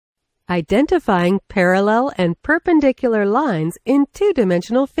Identifying parallel and perpendicular lines in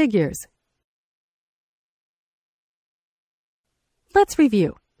two-dimensional figures. Let's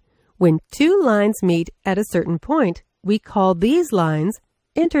review. When two lines meet at a certain point, we call these lines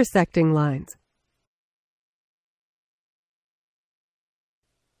intersecting lines.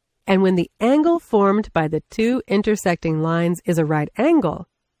 And when the angle formed by the two intersecting lines is a right angle,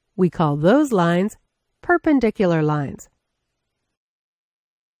 we call those lines perpendicular lines.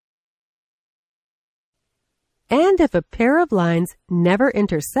 And if a pair of lines never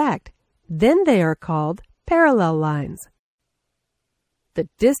intersect, then they are called parallel lines. The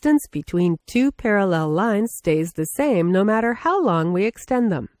distance between two parallel lines stays the same no matter how long we extend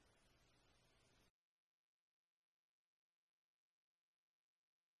them.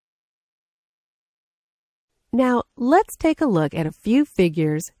 Now, let's take a look at a few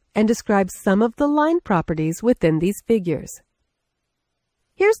figures and describe some of the line properties within these figures.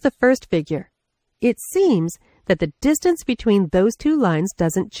 Here's the first figure. It seems that the distance between those two lines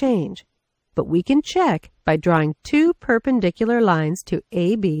doesn't change, but we can check by drawing two perpendicular lines to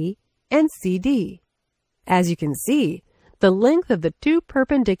AB and CD. As you can see, the length of the two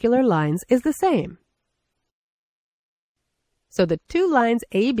perpendicular lines is the same. So the two lines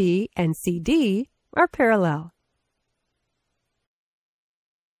AB and CD are parallel.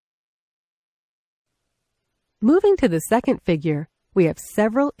 Moving to the second figure, we have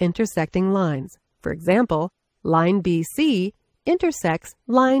several intersecting lines. For example, line BC intersects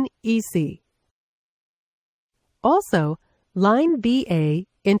line EC. Also, line BA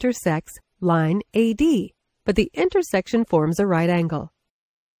intersects line AD, but the intersection forms a right angle,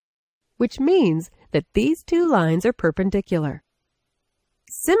 which means that these two lines are perpendicular.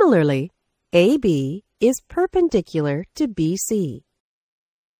 Similarly, AB is perpendicular to BC.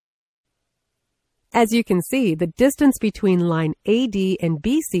 As you can see, the distance between line AD and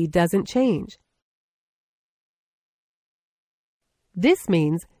BC doesn't change. This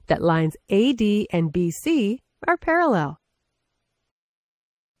means that lines AD and BC are parallel.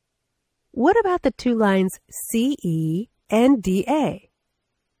 What about the two lines CE and DA?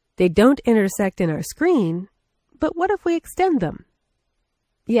 They don't intersect in our screen, but what if we extend them?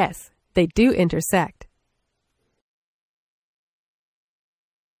 Yes, they do intersect.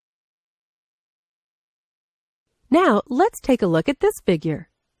 Now, let's take a look at this figure.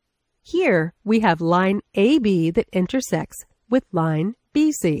 Here, we have line AB that intersects with line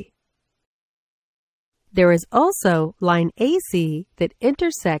BC. There is also line AC that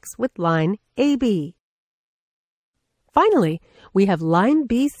intersects with line AB. Finally, we have line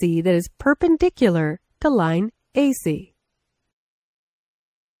BC that is perpendicular to line AC.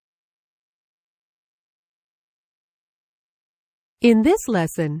 In this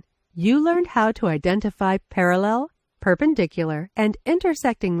lesson, you learned how to identify parallel, perpendicular, and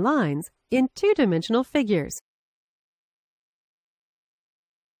intersecting lines in two-dimensional figures.